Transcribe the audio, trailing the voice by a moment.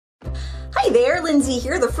Hi there, Lindsay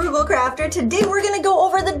here, the Frugal Crafter. Today we're going to go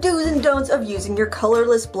over the do's and don'ts of using your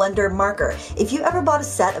colorless blender marker. If you ever bought a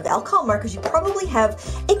set of alcohol markers, you probably have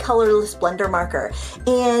a colorless blender marker.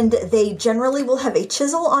 And they generally will have a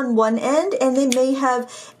chisel on one end, and they may have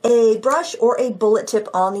a brush or a bullet tip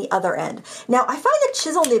on the other end. Now, I find the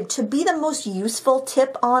chisel nib to be the most useful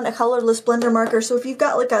tip on a colorless blender marker. So if you've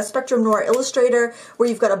got like a Spectrum Noir Illustrator where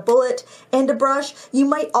you've got a bullet and a brush, you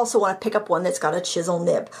might also want to pick up one that's got a chisel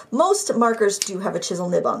nib. Most markers do have a chisel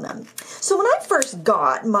nib on them. So when I first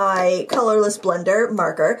got my colorless blender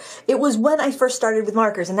marker, it was when I first started with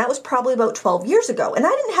markers, and that was probably about 12 years ago. And I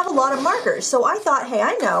didn't have a lot of markers, so I thought, hey,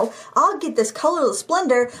 I know, I'll get this colorless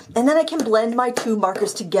blender, and then I can blend my two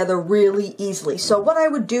markers together really easily. So what I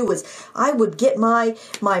would do was I would get my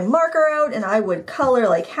marker out, and I would color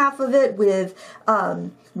like half of it with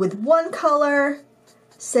one color.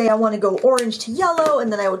 Say I want to go orange to yellow,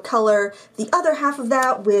 and then I would color the other half of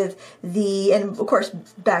that with the, and of course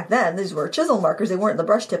back then these were chisel markers, they weren't the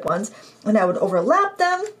brush tip ones, and I would overlap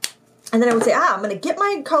them, and then I would say, I'm going to get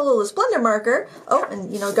my colorless blender marker, oh,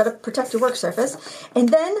 and you know, got to protect your work surface, and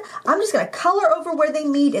then I'm just going to color over where they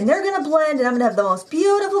meet, and they're going to blend, and I'm going to have the most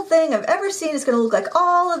beautiful thing I've ever seen. It's going to look like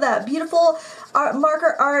all of that beautiful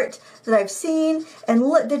marker art that I've seen, and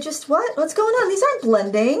look, they're just, what's going on? These aren't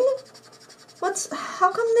blending.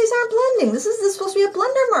 How come these aren't blending? This is supposed to be a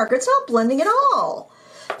blender marker. It's not blending at all.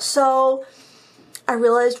 So I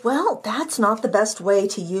realized, well, that's not the best way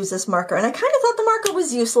to use this marker. And I kind of thought the marker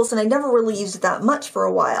was useless, and I never really used it that much for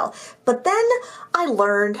a while. But then I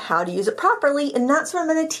learned how to use it properly, and that's what I'm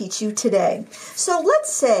going to teach you today. So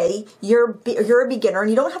let's say you're a beginner and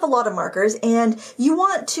you don't have a lot of markers, and you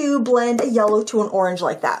want to blend a yellow to an orange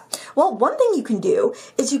like that. Well, one thing you can do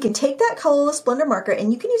is you can take that colorless blender marker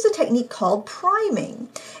and you can use a technique called priming.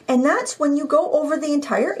 And that's when you go over the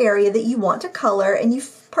entire area that you want to color, and you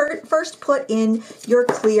first put in your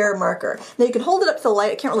clear marker. Now you can hold it up to the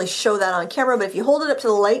light. I can't really show that on camera, but if you hold it up to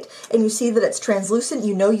the light and you see that it's translucent,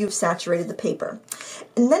 you know you've saturated the paper.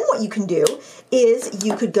 And then what you can do is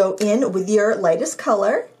you could go in with your lightest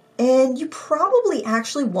color, and you probably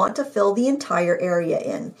actually want to fill the entire area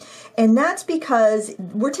in. And that's because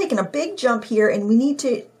we're taking a big jump here, and we need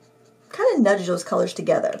to kind of nudge those colors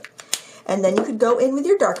together. And then you could go in with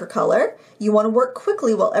your darker color. You want to work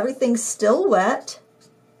quickly while everything's still wet.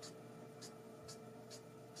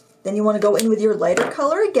 Then you want to go in with your lighter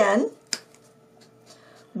color again.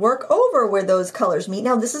 Work over where those colors meet.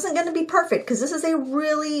 Now this isn't going to be perfect because this is a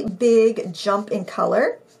really big jump in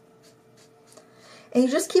color. And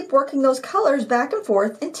you just keep working those colors back and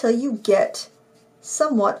forth until you get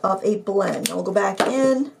somewhat of a blend. Now we'll go back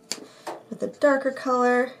in with the darker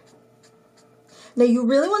color. Now you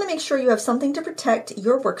really want to make sure you have something to protect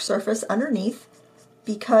your work surface underneath,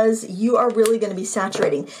 because you are really going to be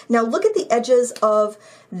saturating. Now look at the edges of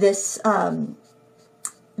this,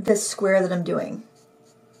 this square that I'm doing.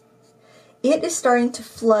 It is starting to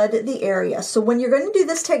flood the area. So when you're going to do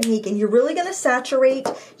this technique and you're really going to saturate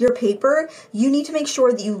your paper, you need to make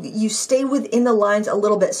sure that you stay within the lines a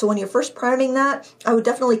little bit. So when you're first priming that, I would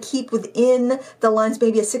definitely keep within the lines,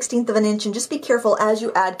 maybe a 1/16 of an inch, and just be careful as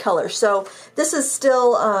you add color. So this is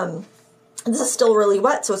still really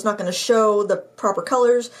wet, so it's not going to show the proper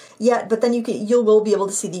colors yet, but then you will be able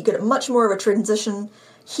to see that you get much more of a transition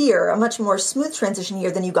here, a much more smooth transition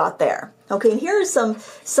here than you got there. Okay, and here are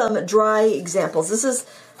some dry examples. This is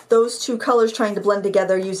those two colors trying to blend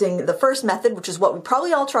together using the first method, which is what we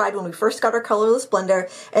probably all tried when we first got our colorless blender,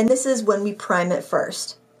 and this is when we prime it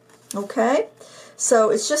first. Okay?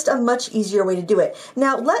 So it's just a much easier way to do it.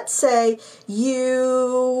 Now let's say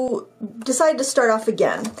you decide to start off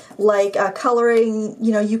again, like coloring,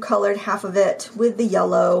 you know, you colored half of it with the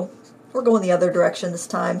yellow. We're going the other direction this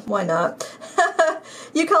time, why not?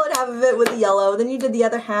 You colored half of it with the yellow, then you did the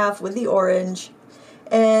other half with the orange,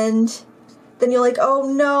 and then you're like,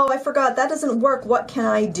 oh no, I forgot, that doesn't work, what can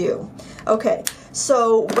I do? Okay,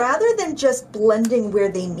 so rather than just blending where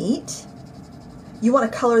they meet, you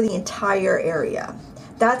want to color the entire area.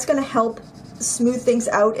 That's going to help smooth things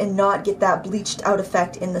out and not get that bleached out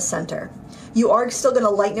effect in the center. You are still going to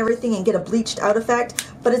lighten everything and get a bleached out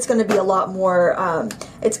effect, but it's going to be a lot more,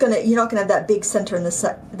 you're not going to have that big center in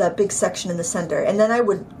that big section in the center. And then I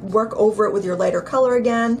would work over it with your lighter color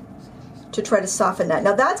again to try to soften that.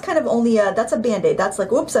 Now that's kind of only that's a band-aid. That's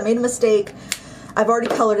like, whoops, I made a mistake. I've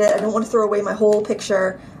already colored it. I don't want to throw away my whole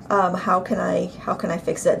picture. How can I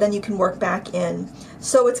fix it? Then you can work back in.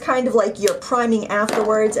 So it's kind of like you're priming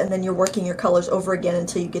afterwards, and then you're working your colors over again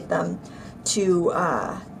until you get them to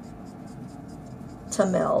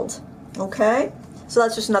meld. Okay, so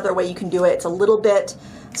that's just another way you can do it. It's a little bit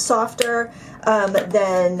softer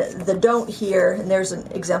than the don't here, and there's an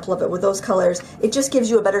example of it with those colors. It just gives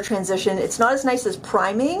you a better transition. It's not as nice as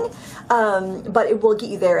priming, but it will get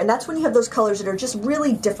you there. And that's when you have those colors that are just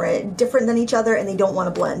really different than each other, and they don't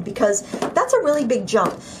want to blend, because that's a really big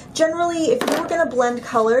jump. Generally, if you were going to blend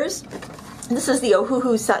colors, this is the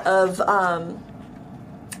Ohuhu set of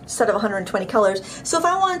 120 colors. So if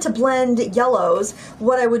I wanted to blend yellows,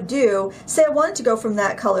 what I would do, say I wanted to go from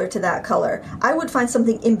that color to that color, I would find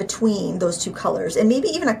something in between those two colors, and maybe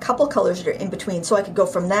even a couple colors that are in between, so I could go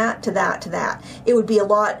from that to that to that. It would be a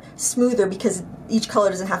lot smoother because each color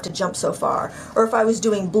doesn't have to jump so far. Or if I was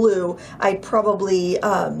doing blue, I'd probably,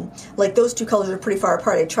 like those two colors are pretty far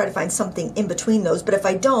apart, I'd try to find something in between those. But if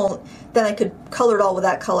I don't, then I could color it all with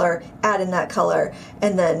that color, add in that color,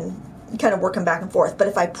 and then kind of work them back and forth. But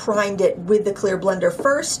if I primed it with the clear blender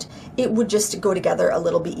first, it would just go together a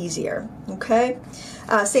little bit easier. Okay,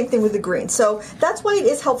 same thing with the green. So that's why it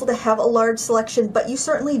is helpful to have a large selection, but you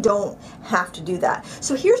certainly don't have to do that.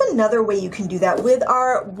 So here's another way you can do that with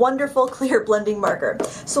our wonderful clear blending marker.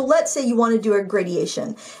 So let's say you want to do a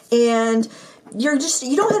gradation, and you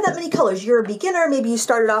don't have that many colors. You're a beginner. Maybe you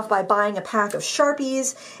started off by buying a pack of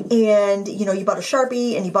Sharpies, and you bought a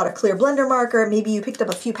Sharpie and you bought a clear blender marker. Maybe you picked up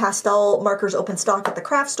a few pastel markers open stock at the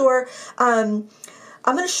craft store. I'm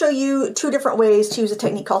going to show you two different ways to use a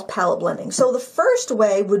technique called palette blending. So the first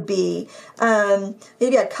way would be,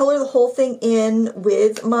 maybe I'd color the whole thing in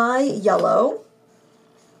with my yellow.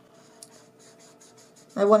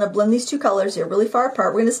 I want to blend these two colors. They're really far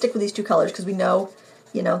apart. We're going to stick with these two colors because we know,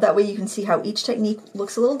 that way you can see how each technique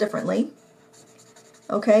looks a little differently.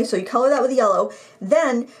 Okay, so you color that with the yellow.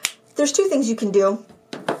 Then there's two things you can do.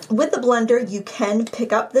 With the blender, you can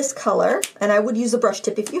pick up this color, and I would use a brush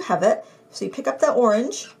tip if you have it. So you pick up that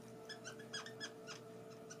orange.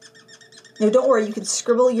 Now don't worry, you can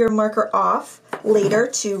scribble your marker off later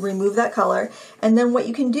to remove that color. And then what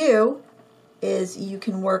you can do is you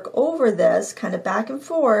can work over this kind of back and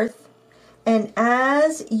forth. And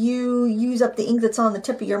as you use up the ink that's on the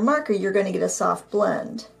tip of your marker, you're going to get a soft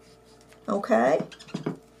blend. Okay?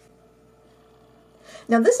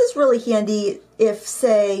 Now this is really handy if,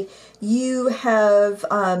 say, you have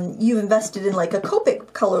you've invested in like a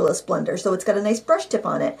Copic colorless blender, so it's got a nice brush tip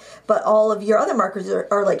on it, but all of your other markers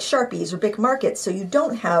are like Sharpies or Bic Markets, so you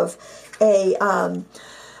don't have a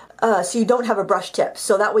brush tip.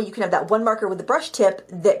 So that way you can have that one marker with the brush tip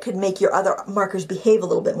that could make your other markers behave a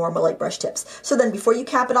little bit more like brush tips. So then before you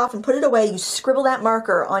cap it off and put it away, you scribble that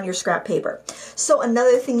marker on your scrap paper. So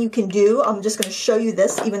another thing you can do, I'm just going to show you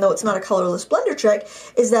this even though it's not a colorless blender trick,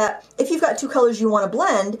 is that if you've got two colors you want to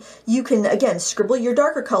blend, you can again scribble your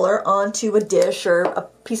darker color onto a dish or a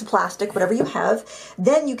piece of plastic, whatever you have.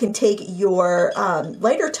 Then you can take your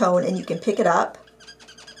lighter tone and you can pick it up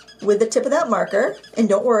with the tip of that marker, and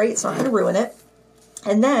don't worry, it's not going to ruin it.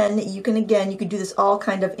 And then you can do this all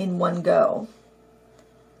kind of in one go.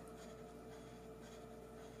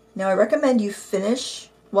 Now I recommend you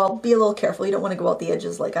finish, well, be a little careful, you don't want to go out the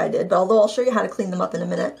edges like I did, but although I'll show you how to clean them up in a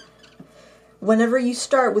minute. Whenever you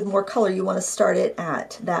start with more color, you want to start it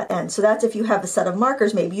at that end. So that's if you have a set of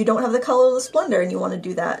markers, maybe you don't have the colorless blender and you want to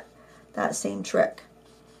do that same trick.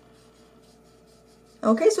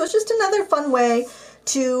 Okay, so it's just another fun way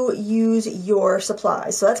to use your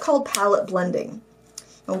supplies. So that's called palette blending.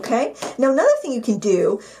 Okay, now another thing you can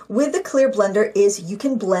do with the clear blender is you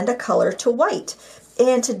can blend a color to white.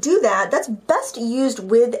 And to do that, that's best used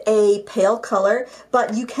with a pale color,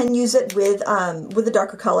 but you can use it with a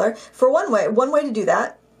darker color. For one way to do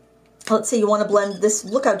that, let's say you want to blend this,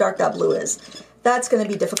 look how dark that blue is. That's going to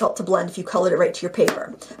be difficult to blend if you colored it right to your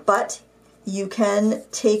paper. But you can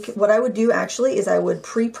take, what I would do actually is I would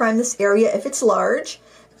pre-prime this area if it's large.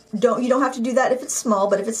 You don't have to do that if it's small,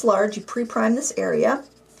 but if it's large, you pre-prime this area.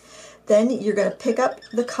 Then you're going to pick up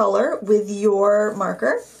the color with your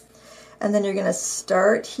marker, and then you're going to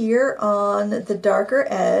start here on the darker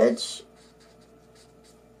edge.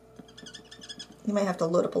 You might have to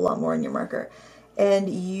load up a lot more in your marker. And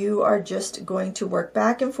you are just going to work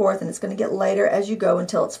back and forth, and it's going to get lighter as you go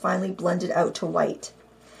until it's finally blended out to white.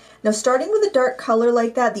 Now starting with a dark color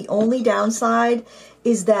like that, the only downside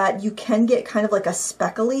is that you can get kind of like a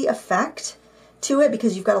speckly effect to it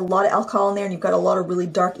because you've got a lot of alcohol in there and you've got a lot of really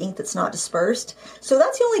dark ink that's not dispersed. So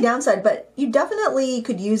that's the only downside, but you definitely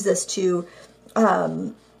could use this to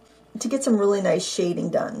get some really nice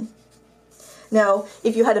shading done. Now,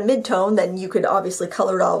 if you had a mid-tone, then you could obviously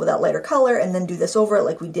color it all with that lighter color and then do this over it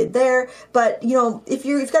like we did there. But, if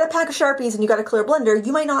you've got a pack of Sharpies and you've got a clear blender,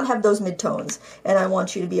 you might not have those mid-tones. And I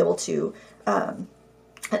want you to be able to kind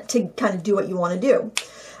of do what you want to do.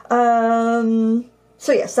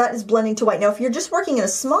 So yes, that is blending to white. Now if you're just working in a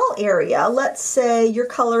small area, let's say you're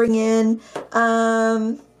coloring in,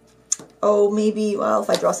 oh maybe, well if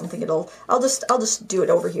I draw something I'll just do it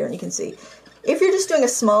over here and you can see. If you're just doing a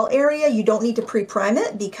small area, you don't need to pre-prime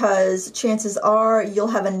it because chances are you'll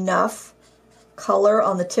have enough color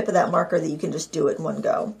on the tip of that marker that you can just do it in one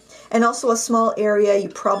go. And also a small area, you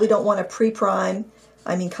probably don't want to pre-prime,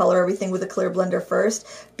 I mean color everything with a clear blender first,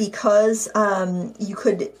 because you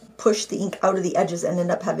could push the ink out of the edges and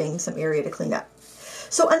end up having some area to clean up.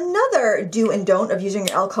 So another do and don't of using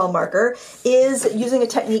your alcohol marker is using a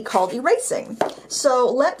technique called erasing. So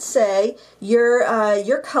let's say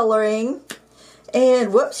you're coloring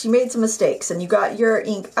and whoops, you made some mistakes and you got your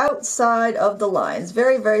ink outside of the lines.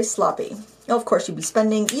 Very, very sloppy. Now, of course, you'd be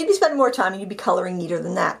spending more time and you'd be coloring neater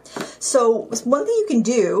than that. So one thing you can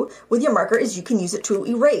do with your marker is you can use it to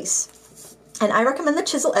erase. And I recommend the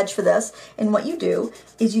chisel edge for this. And what you do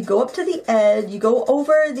is you go up to the edge, you go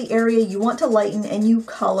over the area you want to lighten and you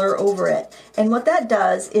color over it. And what that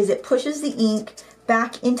does is it pushes the ink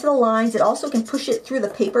back into the lines. It also can push it through the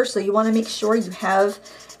paper, so you want to make sure you have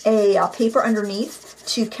a paper underneath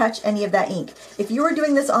to catch any of that ink. If you were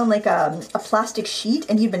doing this on like a plastic sheet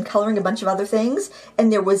and you'd been coloring a bunch of other things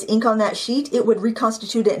and there was ink on that sheet, it would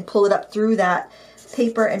reconstitute it and pull it up through that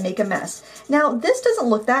paper and make a mess. Now this doesn't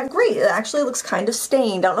look that great. It actually looks kind of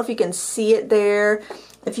stained. I don't know if you can see it there,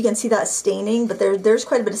 if you can see that staining, but there's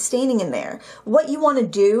quite a bit of staining in there. What you want to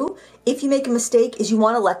do if you make a mistake is you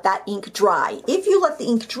want to let that ink dry. If you let the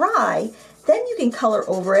ink dry, then you can color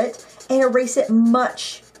over it and erase it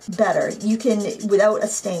much better. You can, without a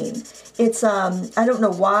stain. It's, I don't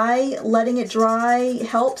know why letting it dry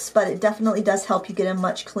helps, but it definitely does help you get a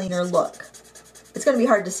much cleaner look. It's going to be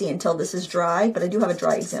hard to see until this is dry, but I do have a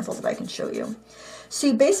dry example that I can show you. So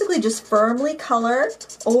you basically just firmly color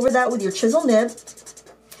over that with your chisel nib.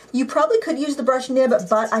 You probably could use the brush nib,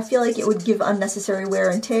 but I feel like it would give unnecessary wear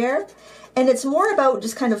and tear. And it's more about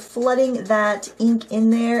just kind of flooding that ink in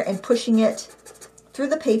there and pushing it through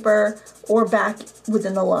the paper or back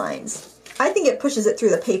within the lines. I think it pushes it through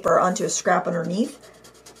the paper onto a scrap underneath.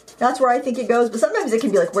 That's where I think it goes, but sometimes it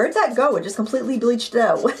can be like, where'd that go? It just completely bleached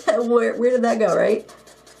out. where did that go, right?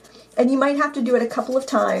 And you might have to do it a couple of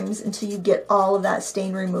times until you get all of that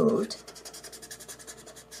stain removed.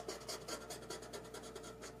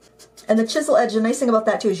 And the chisel edge, the nice thing about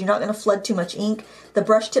that too is you're not going to flood too much ink. The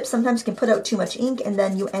brush tip sometimes can put out too much ink and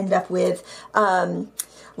then you end up with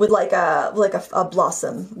like a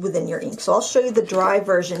blossom within your ink. So I'll show you the dry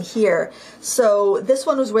version here. So this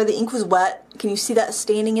one was where the ink was wet. Can you see that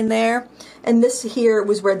staining in there? And this here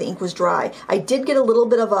was where the ink was dry. I did get a little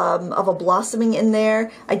bit of a blossoming in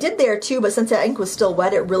there. I did there too, but since that ink was still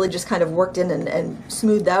wet, it really just kind of worked in and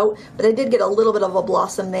smoothed out. But I did get a little bit of a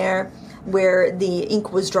blossom there where the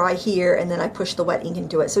ink was dry here, and then I pushed the wet ink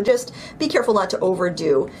into it. So just be careful not to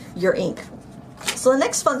overdo your ink. So the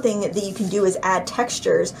next fun thing that you can do is add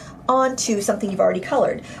textures onto something you've already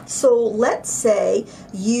colored. So let's say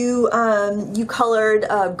you colored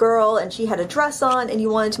a girl and she had a dress on and you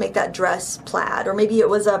wanted to make that dress plaid, or maybe it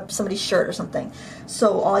was somebody's shirt or something.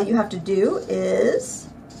 So all you have to do is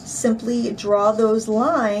simply draw those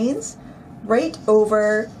lines right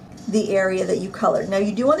over the area that you colored. Now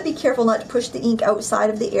you do want to be careful not to push the ink outside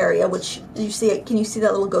of the area, which you see, can you see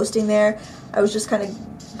that little ghosting there? I was just kind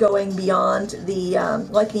of going beyond the,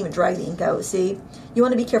 well, I can even drag the ink out, see? You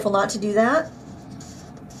want to be careful not to do that,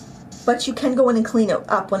 but you can go in and clean it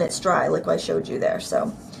up when it's dry, like I showed you there.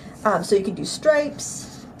 So, so you can do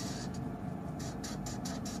stripes,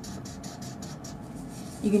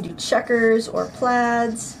 you can do checkers or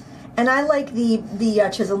plaids, and I like the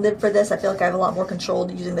chisel nib for this. I feel like I have a lot more control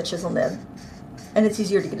using the chisel nib, and it's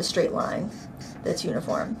easier to get a straight line that's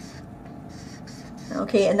uniform.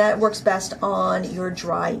 Okay, and that works best on your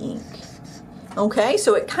dry ink. Okay,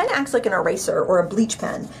 so it kind of acts like an eraser or a bleach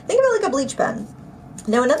pen. Think of it like a bleach pen.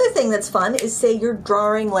 Now another thing that's fun is, say you're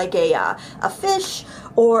drawing like a fish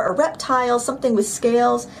or a reptile, something with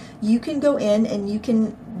scales. You can go in and you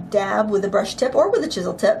can dab with a brush tip or with a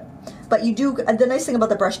chisel tip. But you do, the nice thing about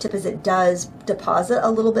the brush tip is it does deposit a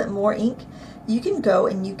little bit more ink. You can go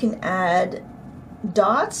and you can add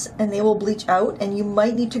dots and they will bleach out, and you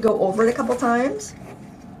might need to go over it a couple times.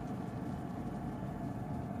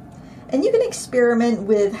 And you can experiment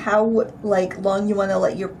with how long you want to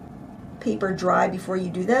let your paper dry before you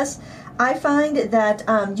do this. I find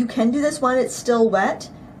that you can do this when it's still wet.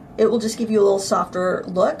 It will just give you a little softer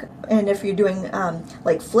look. And if you're doing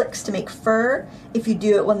like flicks to make fur, if you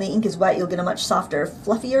do it when the ink is wet, you'll get a much softer,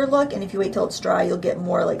 fluffier look. And if you wait till it's dry, you'll get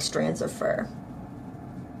more like strands of fur.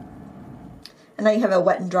 And now you have a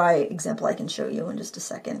wet and dry example I can show you in just a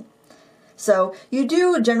second. So you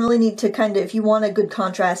do generally need to kind of, if you want a good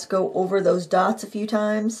contrast, go over those dots a few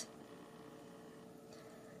times.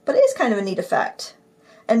 But it is kind of a neat effect.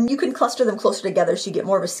 And you can cluster them closer together so you get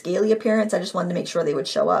more of a scaly appearance. I just wanted to make sure they would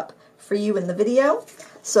show up for you in the video,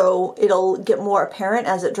 so it'll get more apparent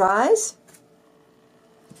as it dries.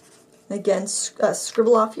 Again,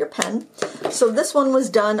 scribble off your pen. So this one was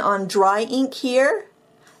done on dry ink here,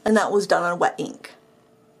 and that was done on wet ink.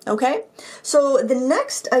 Okay, so the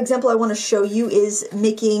next example I want to show you is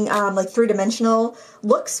making like three-dimensional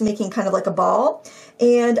looks, making kind of like a ball.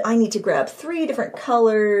 And I need to grab 3 different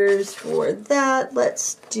colors for that.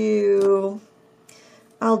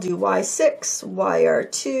 I'll do Y6,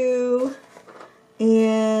 YR2,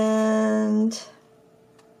 and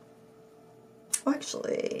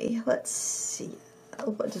actually, let's see,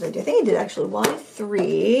 what did I do? I think I did actually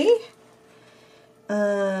Y3,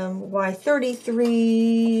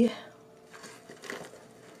 Y33,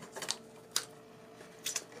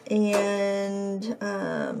 and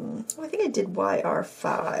I think I did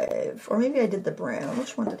YR5, or maybe I did the brown.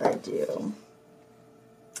 Which one did I do?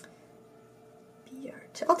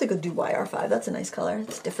 I'll take a do YR5. That's a nice color.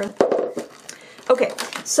 It's different. Okay,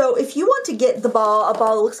 so if you want to get a ball that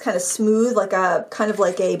looks kind of smooth, like a kind of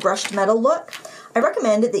like a brushed metal look, I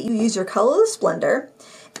recommend that you use your colorless blender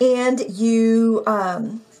and you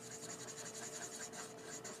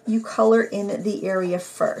color in the area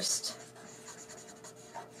first.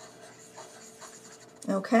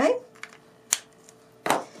 Okay.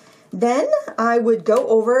 Then I would go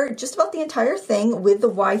over just about the entire thing with the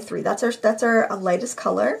Y3. That's our lightest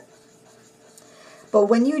color. But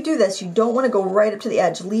when you do this, you don't want to go right up to the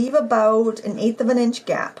edge. Leave about 1/8 of an inch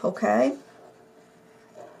gap, okay?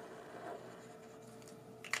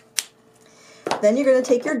 Then you're going to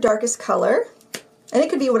take your darkest color, and it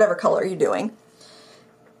could be whatever color you're doing.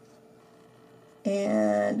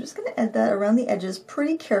 And I'm just going to add that around the edges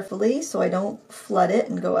pretty carefully so I don't flood it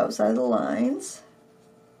and go outside of the lines.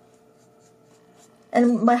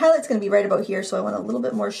 And my highlight's going to be right about here, so I want a little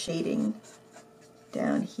bit more shading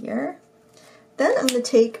down here. Then I'm going to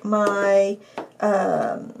take my,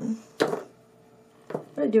 what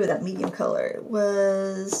did I do with that medium color? It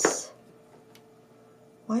was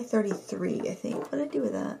Y33, I think. What did I do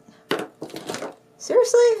with that?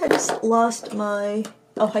 Seriously? I just lost my,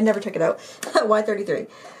 oh, I never took it out. Y33.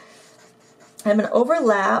 I'm going to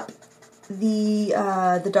overlap the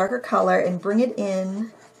darker color and bring it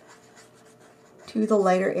in to the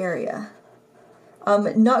lighter area.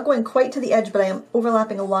 Not going quite to the edge, but I am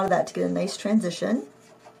overlapping a lot of that to get a nice transition.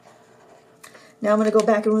 Now I'm going to go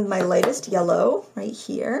back in with my lightest yellow right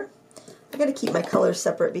here. I got to keep my colors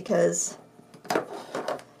separate because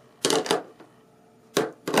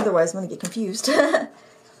otherwise I'm going to get confused.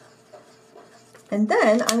 And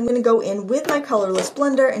then I'm going to go in with my colorless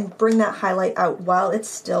blender and bring that highlight out while it's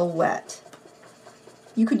still wet.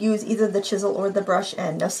 You could use either the chisel or the brush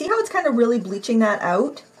end. Now see how it's kind of really bleaching that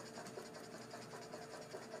out?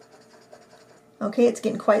 Okay, it's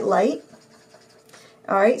getting quite light.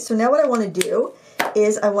 Alright, so now what I want to do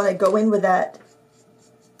is I want to go in with that,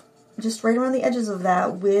 just right around the edges of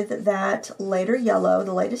that, with that lighter yellow,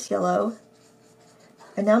 the lightest yellow.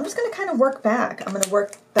 And now I'm just going to kind of work back. I'm going to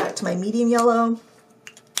work back to my medium yellow.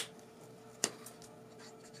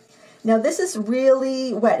 Now this is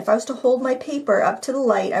really wet. If I was to hold my paper up to the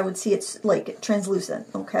light, I would see it's like translucent,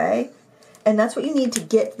 okay? And that's what you need to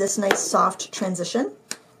get this nice soft transition.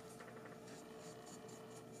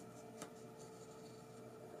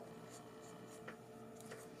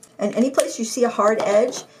 And any place you see a hard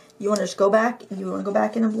edge, you want to just go back, you want to go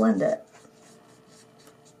back in and blend it.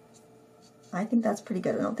 I think that's pretty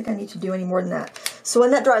good. I don't think I need to do any more than that. So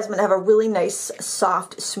when that dries, I'm going to have a really nice,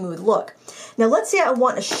 soft, smooth look. Now let's say I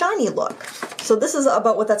want a shiny look. So this is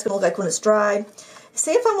about what that's going to look like when it's dry.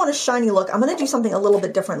 Say if I want a shiny look, I'm going to do something a little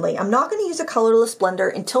bit differently. I'm not going to use a colorless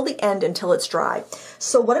blender until the end, until it's dry.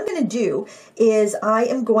 So what I'm going to do is I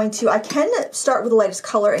can start with the lightest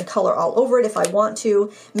color and color all over it if I want to.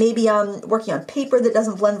 Maybe I'm working on paper that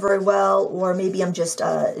doesn't blend very well, or maybe I'm just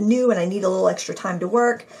new and I need a little extra time to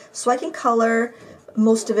work. So I can color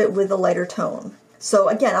most of it with a lighter tone. So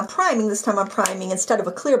again, I'm priming. This time I'm priming. Instead of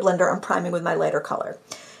a clear blender, I'm priming with my lighter color.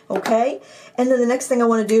 Okay, and then the next thing I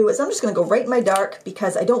want to do is I'm just going to go right in my dark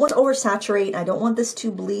because I don't want to oversaturate. I don't want this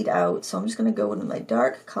to bleed out, so I'm just going to go into my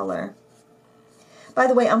dark color. By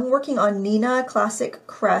the way, I'm working on Nina Classic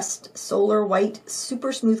Crest Solar White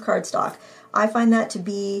Super Smooth Cardstock. I find that to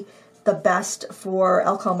be the best for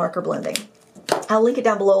alcohol marker blending. I'll link it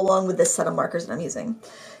down below along with this set of markers that I'm using.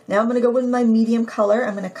 Now I'm going to go with my medium color.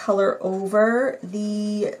 I'm going to color over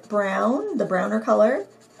the brown, the browner color.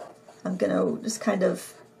 I'm going to just kind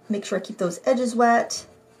of make sure I keep those edges wet.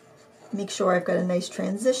 Make sure I've got a nice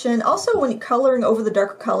transition. Also, when you're coloring over the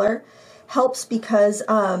darker color, helps because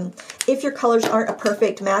if your colors aren't a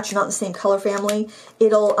perfect match, not in the same color family,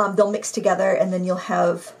 they'll mix together and then you'll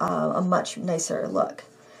have a much nicer look.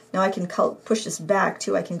 Now I can push this back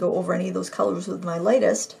too. I can go over any of those colors with my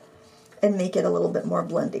lightest and make it a little bit more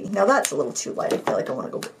blendy. Now that's a little too light. I feel like I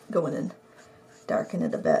want to go in and darken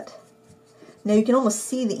it a bit. Now you can almost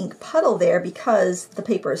see the ink puddle there because the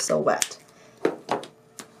paper is so wet.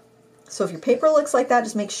 So if your paper looks like that,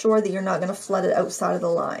 just make sure that you're not going to flood it outside of the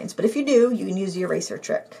lines. But if you do, you can use the eraser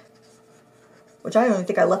trick. Which I don't even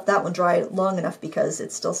think I left that one dry long enough because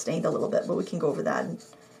it's still stained a little bit, but we can go over that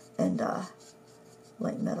and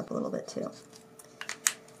lighten that up a little bit too.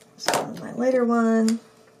 So my lighter one.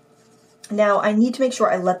 Now I need to make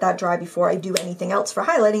sure I let that dry before I do anything else for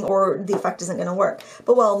highlighting or the effect isn't going to work.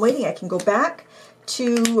 But while I'm waiting, I can go back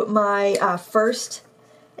to my first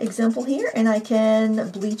example here and I can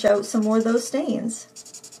bleach out some more of those stains.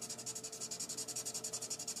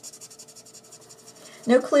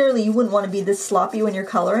 Now clearly you wouldn't want to be this sloppy when you're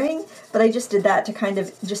coloring, but I just did that to kind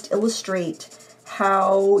of just illustrate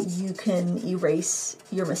how you can erase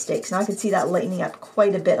your mistakes. Now I can see that lightening up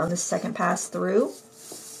quite a bit on the second pass through.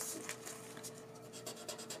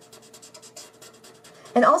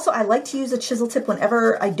 And also I like to use a chisel tip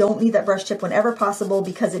whenever I don't need that brush tip, whenever possible,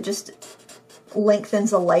 because it just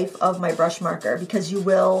lengthens the life of my brush marker, because you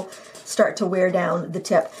will start to wear down the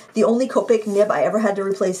tip. The only Copic nib I ever had to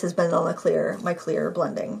replace has been on my clear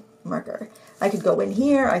blending marker. I could go in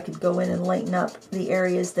here, I could go in and lighten up the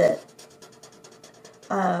areas that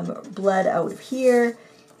bled out of here.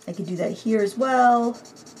 I could do that here as well.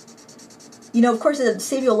 You know, of course, it'll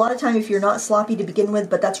save you a lot of time if you're not sloppy to begin with,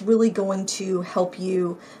 but that's really going to help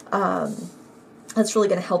you. That's really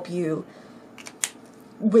going to help you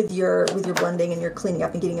with your blending and your cleaning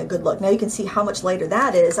up and getting a good look. Now you can see how much lighter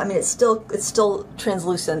that is. I mean, it's still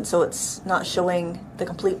translucent, so it's not showing the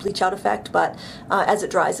complete bleach out effect, but as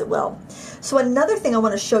it dries, it will. So another thing I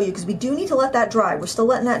want to show you, because we do need to let that dry. We're still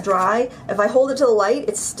letting that dry. If I hold it to the light,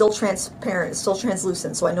 it's still transparent, it's still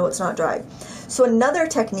translucent, so I know it's not dry. So another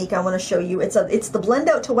technique I want to show you, it's the blend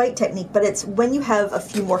out to white technique, but it's when you have a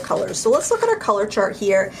few more colors. So let's look at our color chart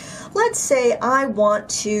here. Let's say I want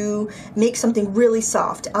to make something really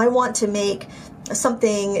soft. I want to make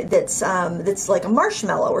something that's like a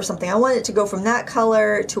marshmallow or something. I want it to go from that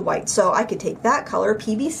color to white. So I could take that color,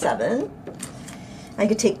 PB7. I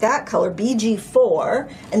could take that color,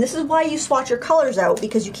 BG4, and this is why you swatch your colors out,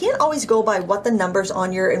 because you can't always go by what the numbers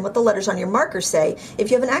on your and what the letters on your marker say. If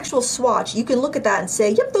you have an actual swatch, you can look at that and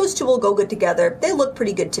say, yep, those two will go good together. They look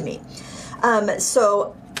pretty good to me.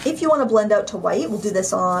 So if you want to blend out to white, we'll do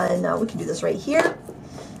this on, we can do this right here.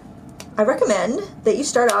 I recommend that you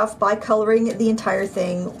start off by coloring the entire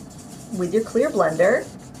thing with your clear blender,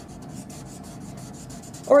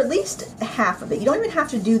 or at least half of it. You don't even have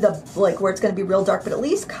to do the, like, where it's going to be real dark, but at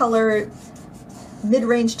least color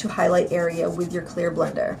mid-range to highlight area with your clear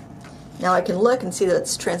blender. Now I can look and see that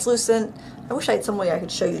it's translucent. I wish I had some way I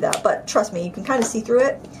could show you that, but trust me, you can kind of see through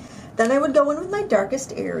it. Then I would go in with my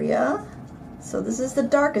darkest area. So this is the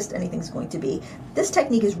darkest anything's going to be. This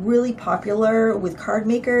technique is really popular with card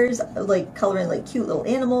makers, like coloring like cute little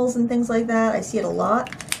animals and things like that. I see it a lot.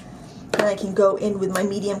 And I can go in with my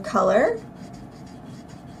medium color.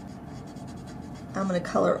 I'm going to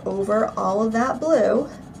color over all of that blue.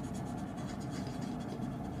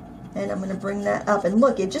 And I'm going to bring that up. And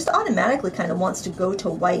look, it just automatically kind of wants to go to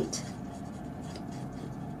white.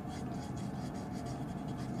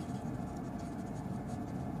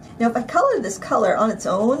 Now if I color this color on its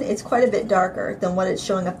own, it's quite a bit darker than what it's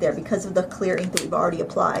showing up there because of the clear ink that we've already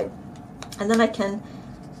applied. And then I can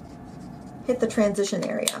hit the transition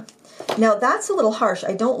area. Now that's a little harsh.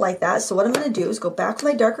 I don't like that. So what I'm going to do is go back to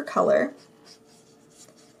my darker color.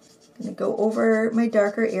 I'm going to go over my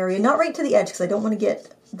darker area, not right to the edge because I don't want to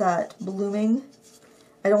get that blooming.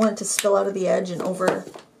 I don't want it to spill out of the edge and over,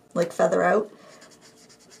 like, feather out.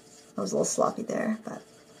 I was a little sloppy there, but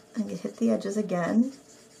I'm going to hit the edges again.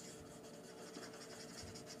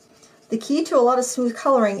 The key to a lot of smooth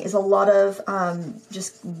coloring is a lot of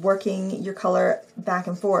just working your color back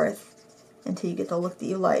and forth until you get the look that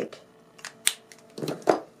you like.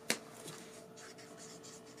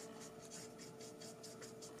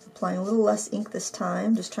 Applying a little less ink this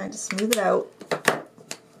time, just trying to smooth it out.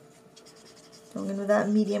 Going in with that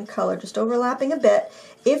medium color, just overlapping a bit.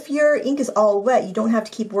 If your ink is all wet, you don't have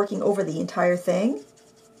to keep working over the entire thing,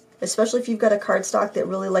 especially if you've got a cardstock that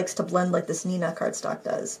really likes to blend like this Nina cardstock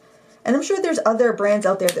does. And I'm sure there's other brands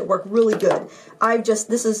out there that work really good.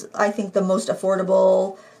 This is, I think, the most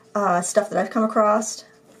affordable stuff that I've come across.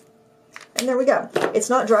 And there we go. It's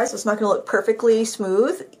not dry, so it's not going to look perfectly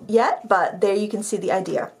smooth yet, but there you can see the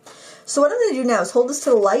idea. So what I'm going to do now is hold this to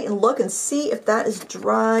the light and look and see if that is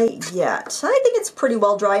dry yet. I think it's pretty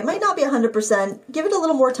well dry. It might not be 100%. Give it a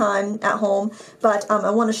little more time at home, but I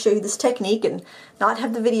want to show you this technique and not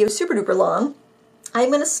have the video super duper long. I'm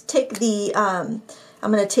going to take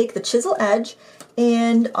the chisel edge,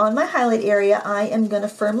 and on my highlight area I am going to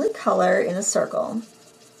firmly color in a circle.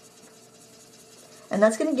 And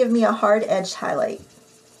that's going to give me a hard edged highlight.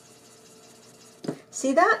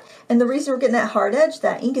 See that? And the reason we're getting that hard edge,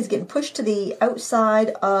 that ink is getting pushed to the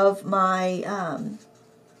outside of my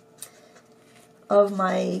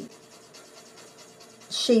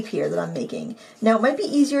shape here that I'm making. Now it might be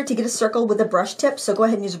easier to get a circle with a brush tip, so go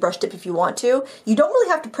ahead and use a brush tip if you want to. You don't really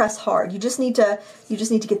have to press hard. You just need to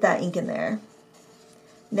get that ink in there.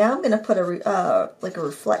 Now I'm going to put like a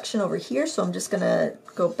reflection over here, so I'm just going to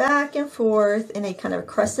go back and forth in a kind of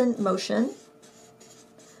crescent motion.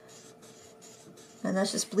 And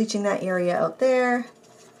that's just bleaching that area out there.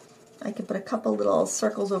 I can put a couple little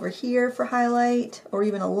circles over here for highlight, or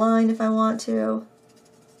even a line if I want to.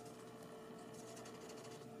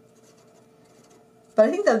 But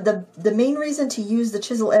I think the main reason to use the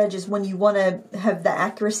chisel edge is when you want to have the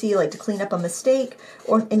accuracy, like to clean up a mistake,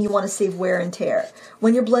 and you want to save wear and tear.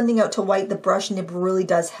 When you're blending out to white, the brush nib really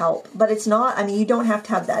does help. But it's not, I mean, you don't have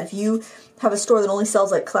to have that. If you have a store that only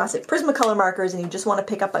sells like classic Prismacolor markers and you just want to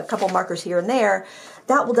pick up a couple markers here and there,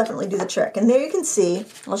 that will definitely do the trick. And there you can see,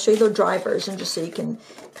 I'll show you the dry version just so you can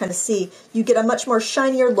kind of see, you get a much more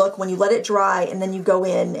shinier look when you let it dry and then you go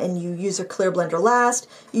in and you use a clear blender last.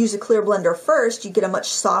 You use a clear blender first, you get a much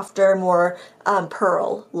softer, more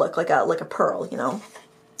pearl look, like a pearl, you know.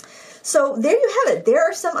 So there you have it. There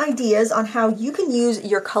are some ideas on how you can use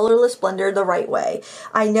your colorless blender the right way.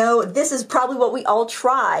 I know this is probably what we all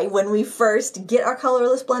try when we first get our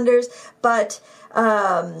colorless blenders, but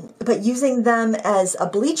using them as a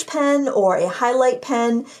bleach pen or a highlight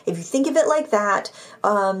pen, if you think of it like that,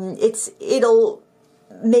 it'll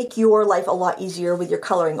make your life a lot easier with your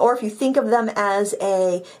coloring. Or if you think of them as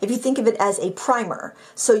a primer,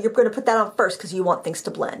 so you're going to put that on first because you want things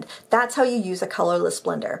to blend. That's how you use a colorless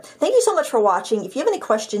blender. Thank you so much for watching. If you have any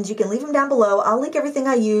questions, you can leave them down below. I'll link everything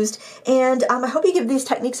I used, and I hope you give these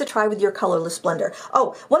techniques a try with your colorless blender.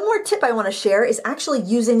 Oh, one more tip I want to share is actually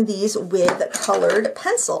using these with colored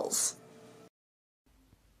pencils.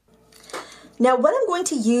 Now when I'm going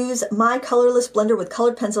to use my colorless blender with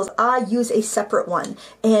colored pencils, I use a separate one.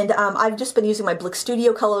 And I've just been using my Blick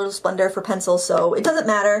Studio colorless blender for pencils, so it doesn't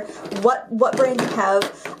matter what brand you have.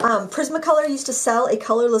 Prismacolor used to sell a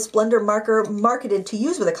colorless blender marker marketed to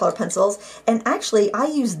use with the color pencils, and actually I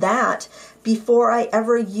used that before I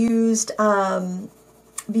ever used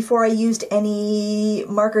any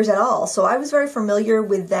markers at all. So I was very familiar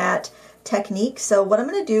with that technique. So what I'm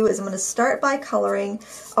going to do is I'm going to start by coloring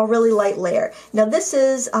a really light layer. Now this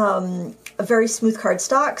is a very smooth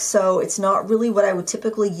cardstock, so it's not really what I would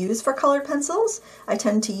typically use for colored pencils. I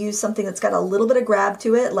tend to use something that's got a little bit of grab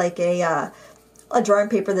to it, like a drawing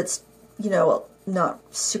paper that's, you know, not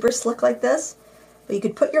super slick like this. But you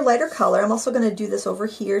could put your lighter color. I'm also going to do this over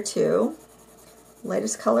here too.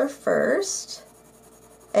 Lightest color first.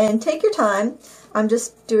 And take your time. I'm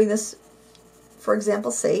just doing this for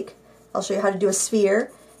example's sake. I'll show you how to do a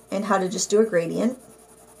sphere and how to just do a gradient.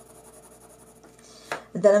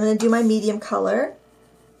 Then I'm going to do my medium color.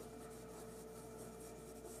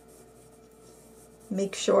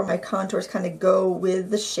 Make sure my contours kind of go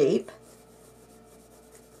with the shape.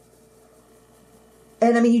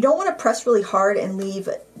 And I mean, you don't want to press really hard and leave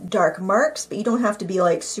dark marks, but you don't have to be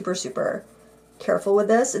like super careful with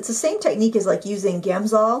this. It's the same technique as like using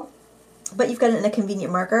Gamsol, but you've got it in a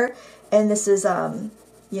convenient marker. And this is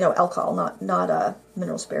you know, alcohol, not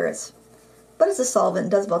mineral spirits. But it's a solvent,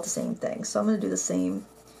 does about the same thing. So I'm going to do the same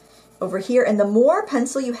over here. And the more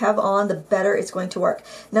pencil you have on, the better it's going to work.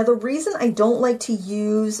 Now the reason I don't like to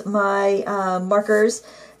use my markers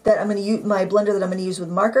that I'm going to use, my blender that I'm going to use with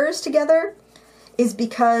markers together, is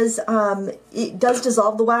because it does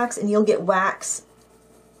dissolve the wax and you'll get wax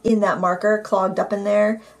in that marker clogged up in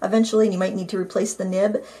there eventually, and you might need to replace the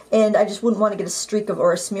nib, and I just wouldn't want to get a streak of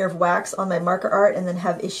or a smear of wax on my marker art and then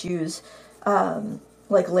have issues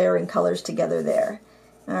like layering colors together there.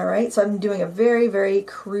 Alright, so I'm doing a very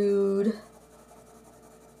crude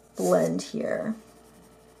blend here.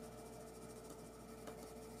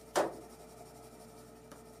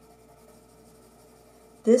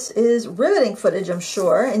 This is riveting footage, I'm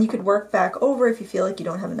sure, and you could work back over if you feel like you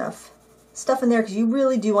don't have enough stuff in there, because you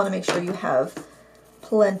really do want to make sure you have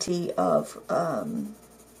plenty of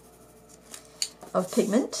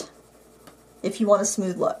pigment if you want a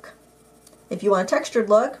smooth look. If you want a textured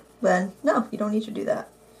look, then no, you don't need to do that.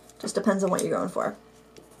 Just depends on what you're going for.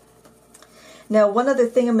 Now, one other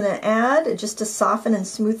thing I'm going to add, just to soften and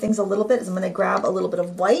smooth things a little bit, is I'm going to grab a little bit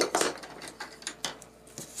of white.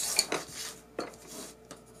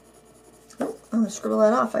 Oh, I'm going to scribble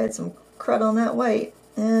that off. I had some crud on that white,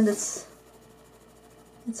 and it's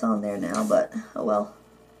on there now, but oh well.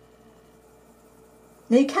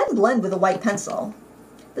 Now you can blend with a white pencil.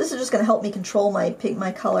 This is just going to help me control my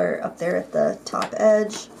color up there at the top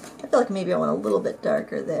edge. I feel like maybe I want a little bit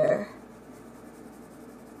darker there.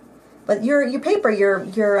 But your paper, your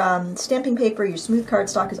stamping paper, your smooth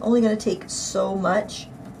cardstock is only going to take so much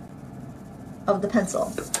of the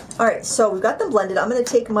pencil. Alright, so we've got them blended. I'm going to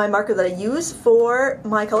take my marker that I use for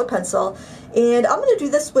my colored pencil, and I'm going to do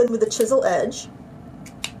this one with a chisel edge.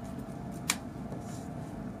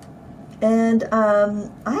 And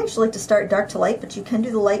I actually like to start dark to light, but you can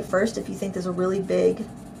do the light first if you think there's a really big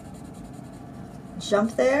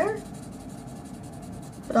jump there.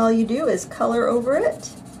 But all you do is color over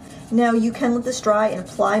it. Now you can let this dry and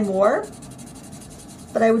apply more,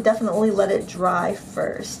 but I would definitely let it dry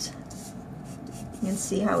first. You can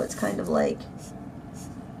see how it's kind of like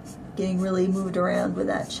getting really moved around with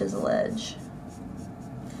that chisel edge.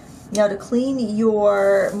 Now to clean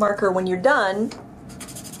your marker when you're done,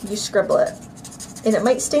 you scribble it. And it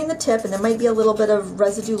might stain the tip, and there might be a little bit of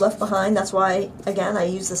residue left behind. That's why, again, I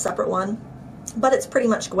use the separate one. But it's pretty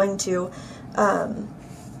much going to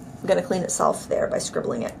clean itself there by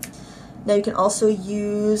scribbling it. Now you can also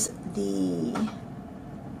use the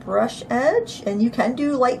brush edge, and you can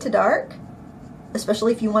do light to dark,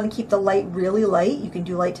 especially if you want to keep the light really light. You can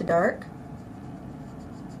do light to dark.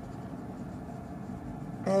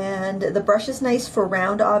 And the brush is nice for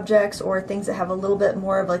round objects or things that have a little bit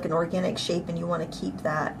more of like an organic shape, and you want to keep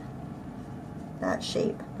that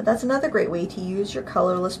shape. But that's another great way to use your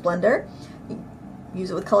colorless blender. You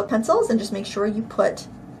use it with colored pencils, and just make sure you put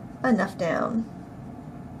enough down.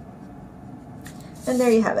 And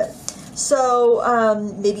there you have it.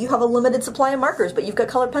 So maybe you have a limited supply of markers, but you've got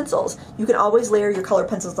colored pencils. You can always layer your colored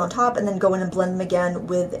pencils on top and then go in and blend them again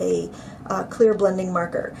with a clear blending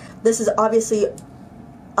marker. This is obviously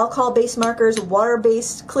alcohol-based markers.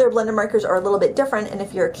 Water-based clear blender markers are a little bit different, and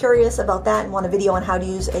if you're curious about that and want a video on how to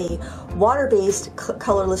use a water-based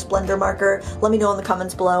colorless blender marker, let me know in the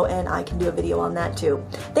comments below and I can do a video on that too.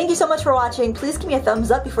 Thank you so much for watching. Please give me a thumbs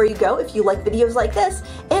up before you go if you like videos like this,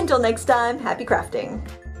 and until next time, happy crafting!